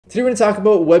Today we're going to talk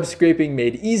about web scraping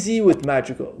made easy with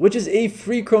Magical, which is a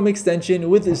free Chrome extension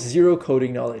with zero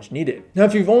coding knowledge needed. Now,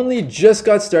 if you've only just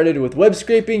got started with web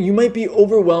scraping, you might be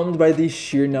overwhelmed by the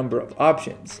sheer number of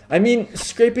options. I mean,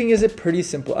 scraping is a pretty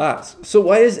simple ask, so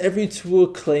why is every tool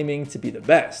claiming to be the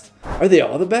best? Are they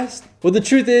all the best? Well, the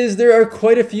truth is there are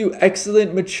quite a few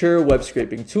excellent mature web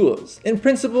scraping tools. In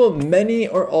principle, many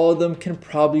or all of them can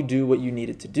probably do what you need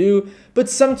it to do, but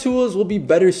some tools will be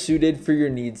better suited for your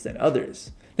needs than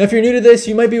others. Now, if you're new to this,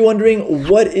 you might be wondering,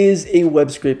 what is a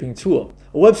web scraping tool?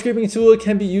 A web scraping tool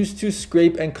can be used to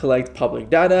scrape and collect public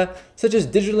data, such as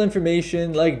digital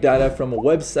information like data from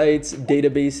websites,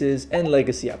 databases, and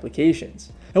legacy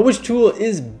applications. Now, which tool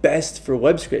is best for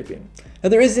web scraping? Now,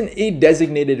 there isn't a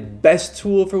designated best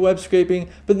tool for web scraping,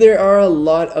 but there are a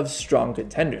lot of strong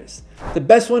contenders. The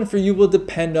best one for you will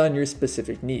depend on your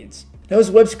specific needs. Now,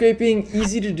 is web scraping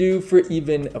easy to do for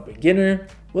even a beginner?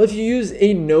 Well, if you use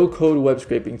a no-code web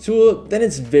scraping tool, then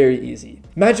it's very easy.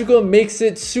 Magical makes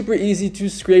it super easy to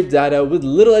scrape data with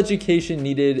little education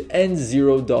needed and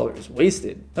 $0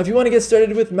 wasted. Now, if you want to get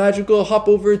started with Magical, hop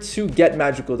over to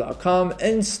getmagical.com and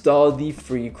install the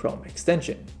free Chrome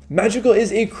extension. Magical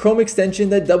is a Chrome extension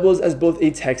that doubles as both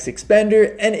a text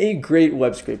expander and a great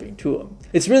web scraping tool.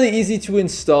 It's really easy to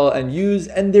install and use,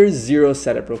 and there's zero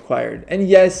setup required. And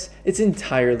yes, it's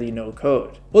entirely no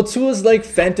code. While tools like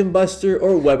Phantom Buster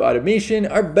or Web Automation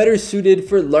are better suited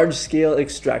for large-scale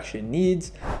extraction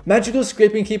needs, Magical's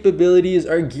scraping capabilities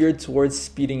are geared towards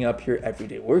speeding up your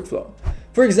everyday workflow.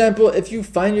 For example, if you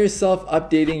find yourself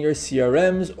updating your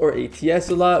CRMs or ATS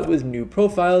a lot with new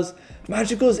profiles,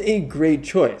 Magical is a great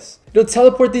choice. It'll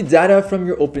teleport the data from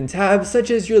your open tabs,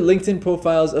 such as your LinkedIn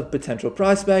profiles of potential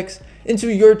prospects,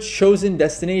 into your chosen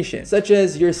destination, such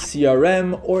as your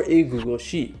CRM or a Google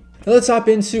Sheet. Now let's hop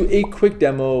into a quick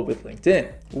demo with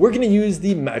LinkedIn. We're going to use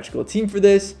the Magical team for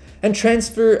this and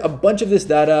transfer a bunch of this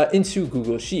data into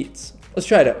Google Sheets. Let's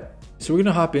try it out. So we're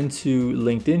going to hop into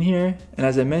LinkedIn here. And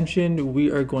as I mentioned, we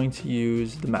are going to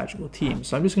use the Magical team.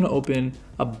 So I'm just going to open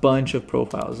a bunch of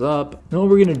profiles up. And what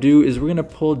we're going to do is we're going to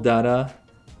pull data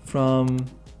from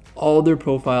all their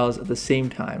profiles at the same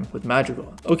time with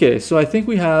Magical. Okay, so I think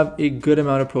we have a good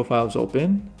amount of profiles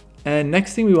open. And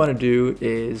next thing we want to do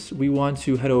is we want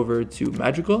to head over to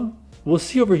Magical. We'll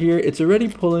see over here, it's already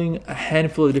pulling a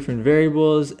handful of different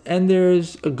variables, and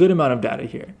there's a good amount of data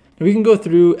here. And we can go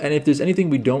through, and if there's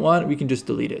anything we don't want, we can just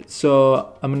delete it.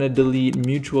 So I'm going to delete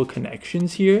mutual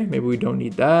connections here. Maybe we don't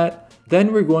need that.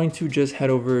 Then we're going to just head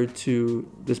over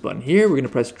to this button here. We're going to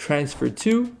press transfer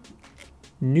to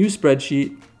new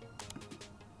spreadsheet.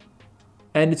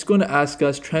 And it's going to ask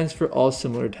us transfer all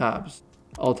similar tabs,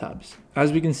 all tabs.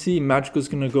 As we can see, Magical is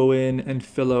going to go in and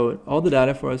fill out all the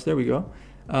data for us. There we go.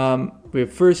 We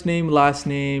have first name, last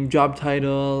name, job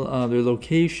title, their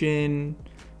location,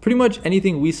 pretty much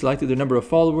anything we selected, their number of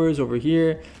followers over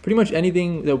here, pretty much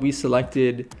anything that we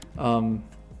selected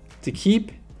to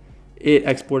keep, it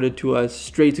exported to us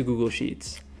straight to Google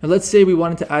Sheets. Now let's say we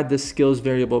wanted to add the skills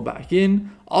variable back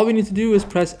in. All we need to do is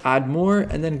press add more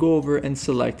and then go over and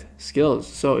select skills.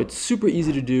 So it's super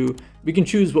easy to do. We can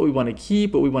choose what we want to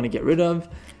keep, what we want to get rid of,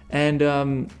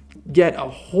 and get a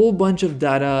whole bunch of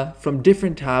data from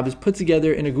different tabs put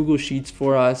together in a Google Sheets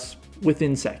for us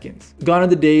within seconds. Gone are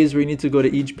the days where you need to go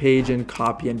to each page and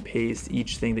copy and paste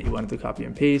each thing that you wanted to copy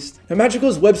and paste. Now,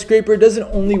 Magical's web scraper doesn't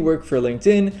only work for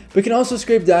LinkedIn, but can also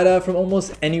scrape data from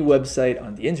almost any website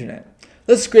on the internet.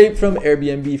 Let's scrape from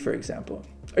Airbnb, for example.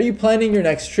 Are you planning your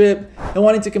next trip and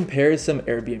wanting to compare some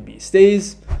Airbnb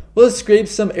stays? Well, let's scrape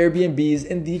some Airbnbs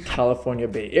in the California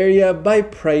Bay Area by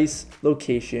price,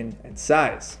 location, and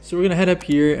size. So we're gonna head up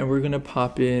here and we're gonna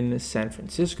pop in San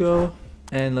Francisco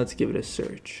and let's give it a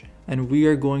search. And we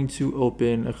are going to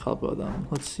open a couple of them.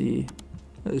 Let's see.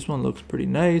 This one looks pretty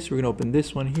nice. We're gonna open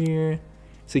this one here.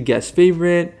 It's a guest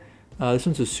favorite. This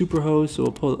one's a super host,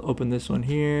 so we'll open this one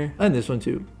here. And this one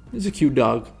too. It's a cute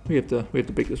dog. We have to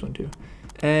pick this one too.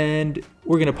 And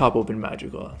we're gonna pop open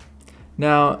Magical.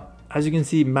 Now, as you can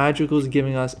see, Magical is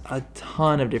giving us a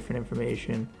ton of different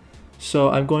information. So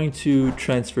I'm going to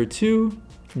transfer to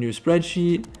new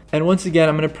spreadsheet. And once again,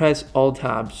 I'm gonna press all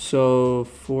tabs. So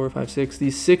 4, 5, 6,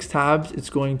 these 6 tabs, it's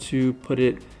going to put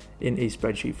it in a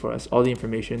spreadsheet for us, all the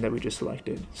information that we just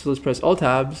selected. So let's press all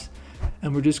tabs.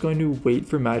 And we're just going to wait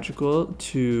for Magical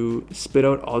to spit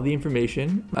out all the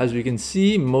information. As we can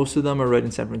see, most of them are right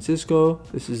in San Francisco.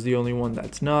 This is the only one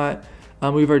that's not.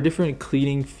 We have our different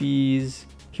cleaning fees.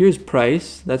 Here's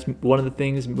price. That's one of the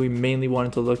things we mainly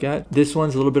wanted to look at. This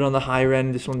one's a little bit on the higher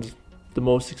end. This one's the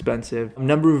most expensive.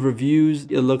 Number of reviews.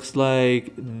 It looks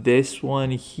like this one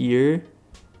here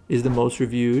is the most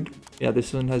reviewed. Yeah,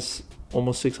 this one has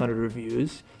almost 600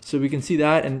 reviews. So we can see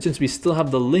that, and since we still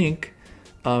have the link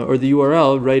or the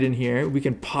URL right in here, we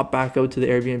can pop back out to the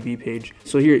Airbnb page.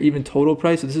 So here, even total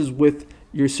price, so this is with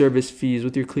your service fees,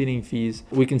 with your cleaning fees.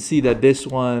 We can see that this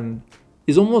one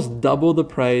is almost double the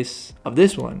price of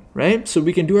this one, right? So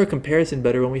we can do our comparison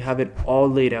better when we have it all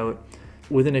laid out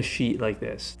within a sheet like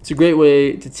this. It's a great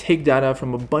way to take data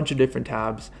from a bunch of different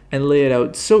tabs and lay it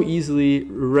out so easily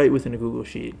right within a Google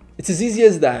Sheet. It's as easy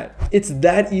as that. It's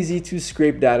that easy to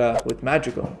scrape data with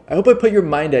Magical. I hope I put your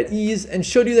mind at ease and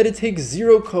showed you that it takes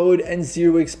zero code and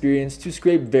zero experience to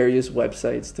scrape various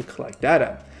websites to collect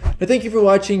data. Now, thank you for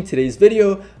watching today's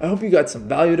video. I hope you got some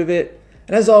value out of it.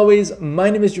 And as always, my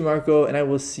name is Gianmarco, and I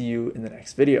will see you in the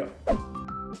next video.